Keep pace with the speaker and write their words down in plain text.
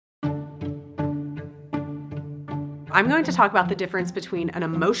I'm going to talk about the difference between an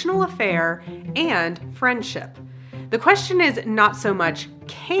emotional affair and friendship. The question is not so much,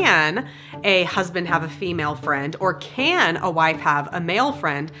 can a husband have a female friend or can a wife have a male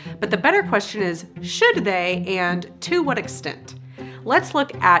friend, but the better question is, should they and to what extent? Let's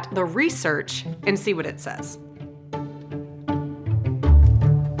look at the research and see what it says.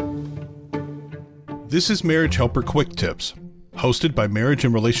 This is Marriage Helper Quick Tips, hosted by marriage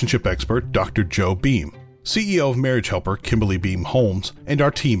and relationship expert Dr. Joe Beam, CEO of Marriage Helper Kimberly Beam Holmes, and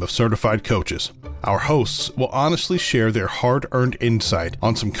our team of certified coaches. Our hosts will honestly share their hard-earned insight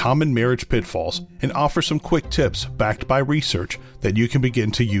on some common marriage pitfalls and offer some quick tips backed by research that you can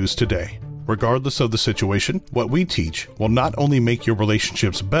begin to use today. Regardless of the situation, what we teach will not only make your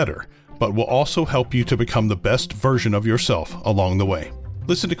relationships better, but will also help you to become the best version of yourself along the way.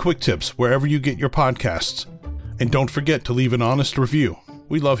 Listen to Quick Tips wherever you get your podcasts. And don't forget to leave an honest review.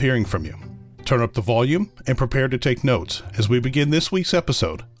 We love hearing from you. Turn up the volume and prepare to take notes as we begin this week's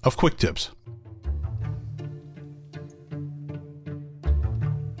episode of Quick Tips.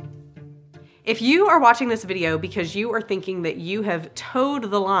 If you are watching this video because you are thinking that you have towed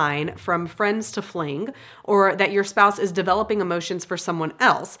the line from friends to fling, or that your spouse is developing emotions for someone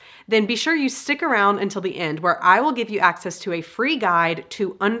else, then be sure you stick around until the end, where I will give you access to a free guide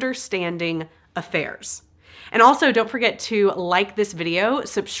to understanding affairs. And also, don't forget to like this video,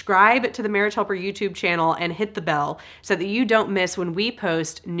 subscribe to the Marriage Helper YouTube channel, and hit the bell so that you don't miss when we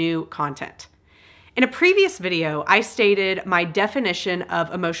post new content. In a previous video, I stated my definition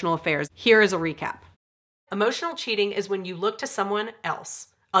of emotional affairs. Here is a recap. Emotional cheating is when you look to someone else,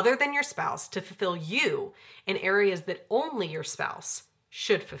 other than your spouse, to fulfill you in areas that only your spouse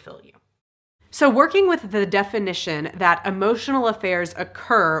should fulfill you. So working with the definition that emotional affairs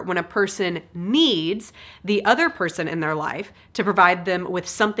occur when a person needs the other person in their life to provide them with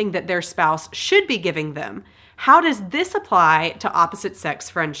something that their spouse should be giving them, how does this apply to opposite sex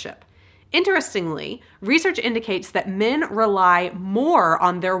friendship? Interestingly, research indicates that men rely more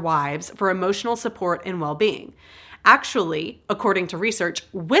on their wives for emotional support and well-being. Actually, according to research,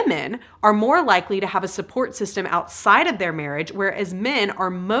 women are more likely to have a support system outside of their marriage, whereas men are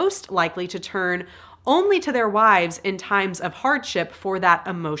most likely to turn only to their wives in times of hardship for that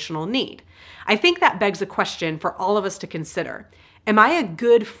emotional need. I think that begs a question for all of us to consider. Am I a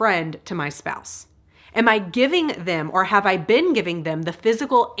good friend to my spouse? Am I giving them, or have I been giving them, the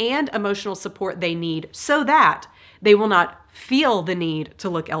physical and emotional support they need so that they will not feel the need to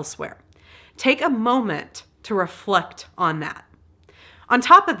look elsewhere? Take a moment to reflect on that. On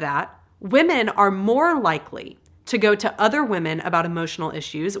top of that, women are more likely to go to other women about emotional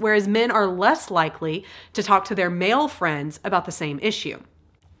issues, whereas men are less likely to talk to their male friends about the same issue.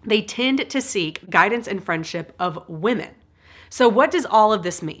 They tend to seek guidance and friendship of women. So what does all of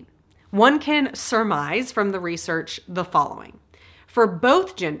this mean? One can surmise from the research the following. For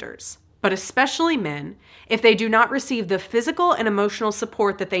both genders, but especially men, if they do not receive the physical and emotional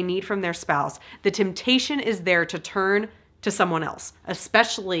support that they need from their spouse, the temptation is there to turn to someone else,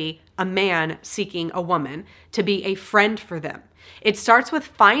 especially a man seeking a woman, to be a friend for them. It starts with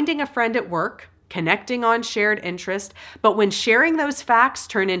finding a friend at work, connecting on shared interest, but when sharing those facts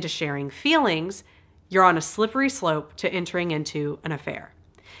turn into sharing feelings, you're on a slippery slope to entering into an affair.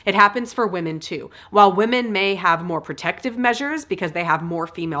 It happens for women too. While women may have more protective measures because they have more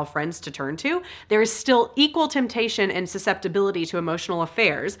female friends to turn to, there is still equal temptation and susceptibility to emotional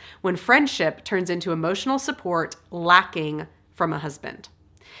affairs when friendship turns into emotional support lacking from a husband.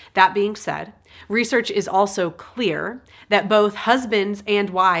 That being said, research is also clear that both husbands and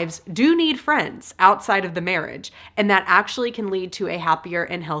wives do need friends outside of the marriage, and that actually can lead to a happier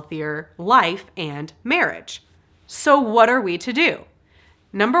and healthier life and marriage. So what are we to do?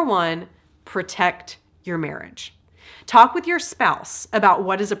 Number one, protect your marriage. Talk with your spouse about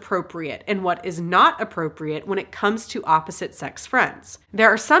what is appropriate and what is not appropriate when it comes to opposite sex friends. There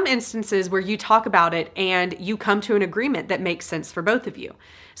are some instances where you talk about it and you come to an agreement that makes sense for both of you.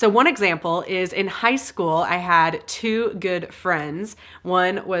 So one example is in high school, I had two good friends.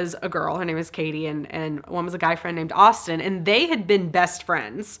 One was a girl, her name was Katie, and one was a guy friend named Austin, and they had been best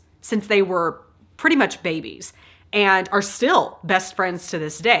friends since they were pretty much babies, and are still best friends to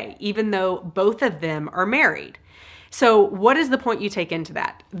this day, even though both of them are married. So what is the point you take into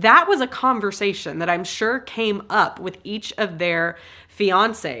that? That was a conversation that I'm sure came up with each of their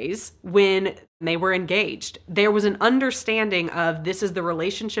fiancés when they were engaged. There was an understanding of, this is the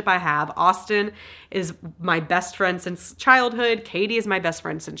relationship I have. Austin is my best friend since childhood. Katie is my best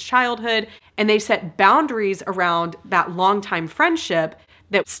friend since childhood. And they set boundaries around that longtime friendship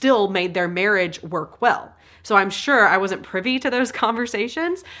that still made their marriage work well. So I'm sure I wasn't privy to those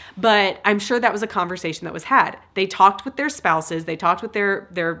conversations, but I'm sure that was a conversation that was had. They talked with their spouses. They talked with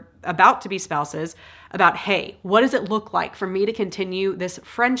their about to be spouses about, hey, what does it look like for me to continue this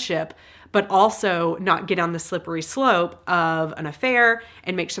friendship, but also not get on the slippery slope of an affair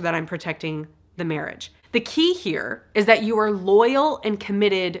and make sure that I'm protecting the marriage. The key here is that you are loyal and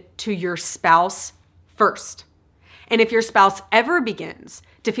committed to your spouse first. And if your spouse ever begins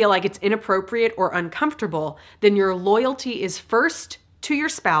to feel like it's inappropriate or uncomfortable, then your loyalty is first to your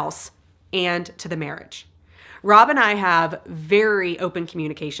spouse and to the marriage. Rob and I have very open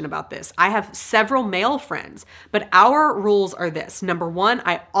communication about this. I have several male friends, but our rules are this. Number one,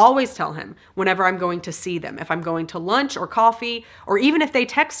 I always tell him whenever I'm going to see them, if I'm going to lunch or coffee, or even if they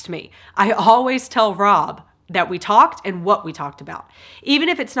text me, I always tell Rob that we talked and what we talked about. Even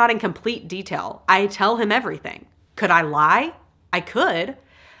if it's not in complete detail, I tell him everything. Could I lie? I could,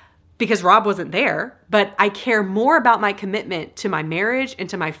 because Rob wasn't there, but I care more about my commitment to my marriage and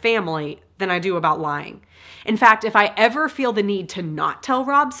to my family than I do about lying. In fact, if I ever feel the need to not tell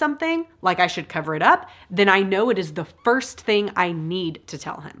Rob something, like I should cover it up, then I know it is the first thing I need to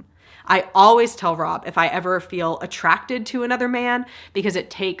tell him. I always tell Rob if I ever feel attracted to another man because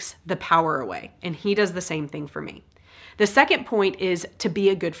it takes the power away, and he does the same thing for me. The second point is to be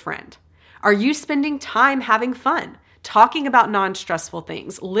a good friend. Are you spending time having fun, talking about non-stressful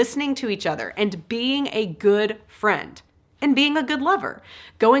things, listening to each other, and being a good friend? And being a good lover,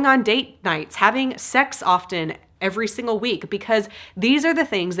 going on date nights, having sex often every single week, because these are the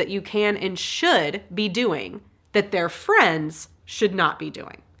things that you can and should be doing that their friends should not be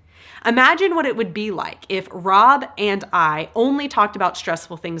doing. Imagine what it would be like if Rob and I only talked about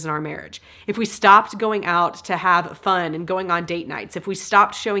stressful things in our marriage. If we stopped going out to have fun and going on date nights, if we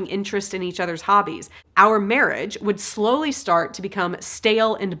stopped showing interest in each other's hobbies, our marriage would slowly start to become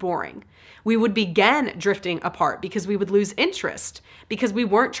stale and boring. We would begin drifting apart because we would lose interest, because we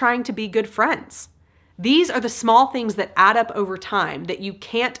weren't trying to be good friends. These are the small things that add up over time that you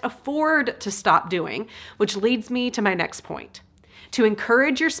can't afford to stop doing, which leads me to my next point. To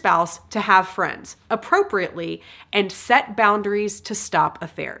encourage your spouse to have friends appropriately and set boundaries to stop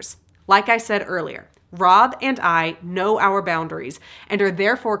affairs. Like I said earlier, Rob and I know our boundaries and are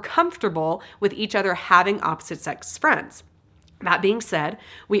therefore comfortable with each other having opposite sex friends. That being said,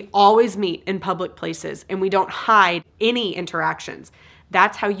 we always meet in public places and we don't hide any interactions.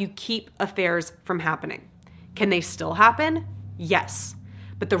 That's how you keep affairs from happening. Can they still happen? Yes.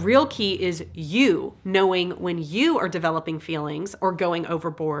 But the real key is you knowing when you are developing feelings or going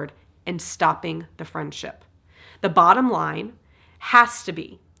overboard and stopping the friendship. The bottom line has to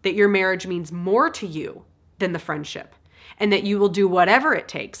be that your marriage means more to you than the friendship, and that you will do whatever it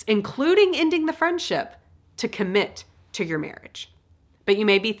takes, including ending the friendship, to commit to your marriage. But you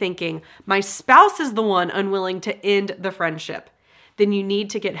may be thinking, my spouse is the one unwilling to end the friendship. Then you need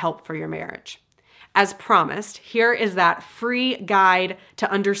to get help for your marriage. As promised, here is that free guide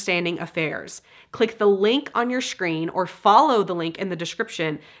to understanding affairs. Click the link on your screen or follow the link in the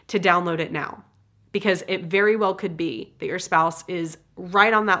description to download it now, because it very well could be that your spouse is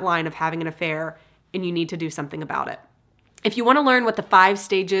right on that line of having an affair and you need to do something about it. If you want to learn what the 5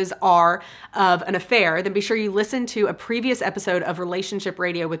 stages are of an affair, then be sure you listen to a previous episode of Relationship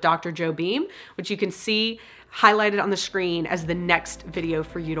Radio with Dr. Joe Beam, which you can see highlighted on the screen as the next video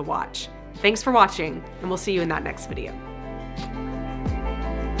for you to watch. Thanks for watching, and we'll see you in that next video.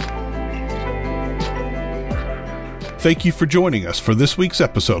 Thank you for joining us for this week's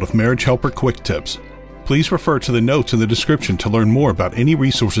episode of Marriage Helper Quick Tips. Please refer to the notes in the description to learn more about any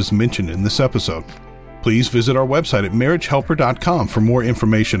resources mentioned in this episode. Please visit our website at marriagehelper.com for more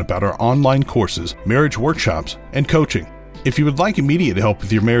information about our online courses, marriage workshops, and coaching. If you would like immediate help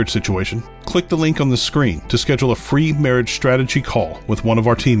with your marriage situation, click the link on the screen to schedule a free marriage strategy call with one of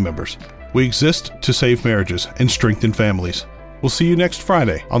our team members. We exist to save marriages and strengthen families. We'll see you next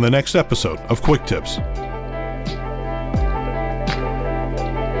Friday on the next episode of Quick Tips.